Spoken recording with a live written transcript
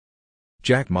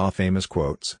Jack Ma famous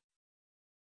quotes.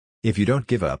 If you don't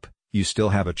give up, you still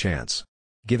have a chance.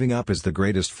 Giving up is the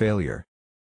greatest failure.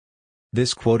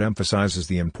 This quote emphasizes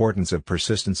the importance of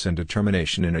persistence and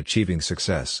determination in achieving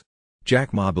success.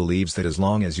 Jack Ma believes that as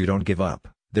long as you don't give up,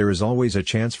 there is always a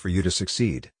chance for you to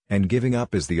succeed, and giving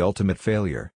up is the ultimate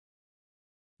failure.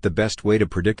 The best way to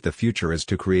predict the future is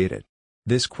to create it.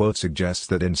 This quote suggests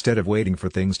that instead of waiting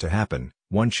for things to happen,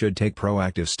 one should take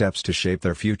proactive steps to shape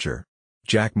their future.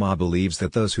 Jack Ma believes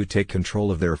that those who take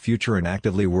control of their future and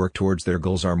actively work towards their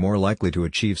goals are more likely to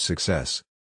achieve success.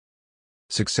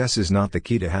 Success is not the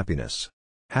key to happiness.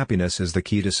 Happiness is the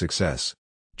key to success.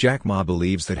 Jack Ma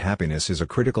believes that happiness is a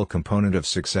critical component of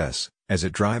success, as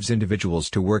it drives individuals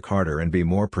to work harder and be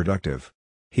more productive.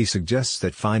 He suggests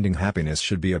that finding happiness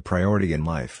should be a priority in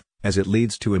life, as it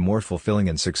leads to a more fulfilling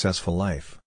and successful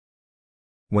life.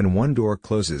 When one door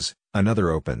closes,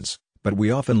 another opens, but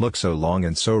we often look so long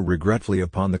and so regretfully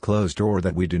upon the closed door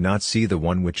that we do not see the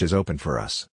one which is open for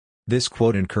us. This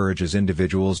quote encourages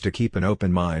individuals to keep an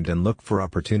open mind and look for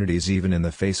opportunities even in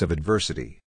the face of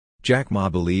adversity. Jack Ma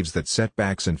believes that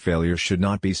setbacks and failures should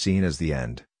not be seen as the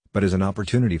end, but as an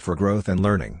opportunity for growth and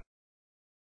learning.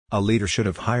 A leader should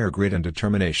have higher grit and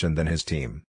determination than his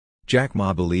team. Jack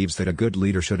Ma believes that a good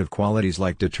leader should have qualities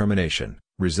like determination,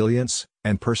 resilience,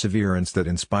 and perseverance that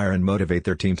inspire and motivate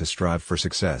their team to strive for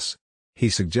success. He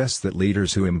suggests that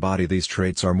leaders who embody these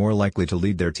traits are more likely to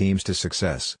lead their teams to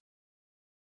success.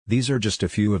 These are just a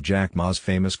few of Jack Ma's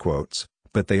famous quotes,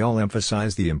 but they all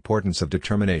emphasize the importance of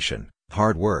determination,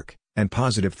 hard work, and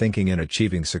positive thinking in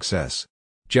achieving success.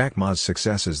 Jack Ma's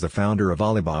success as the founder of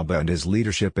Alibaba and his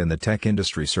leadership in the tech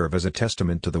industry serve as a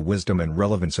testament to the wisdom and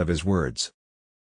relevance of his words.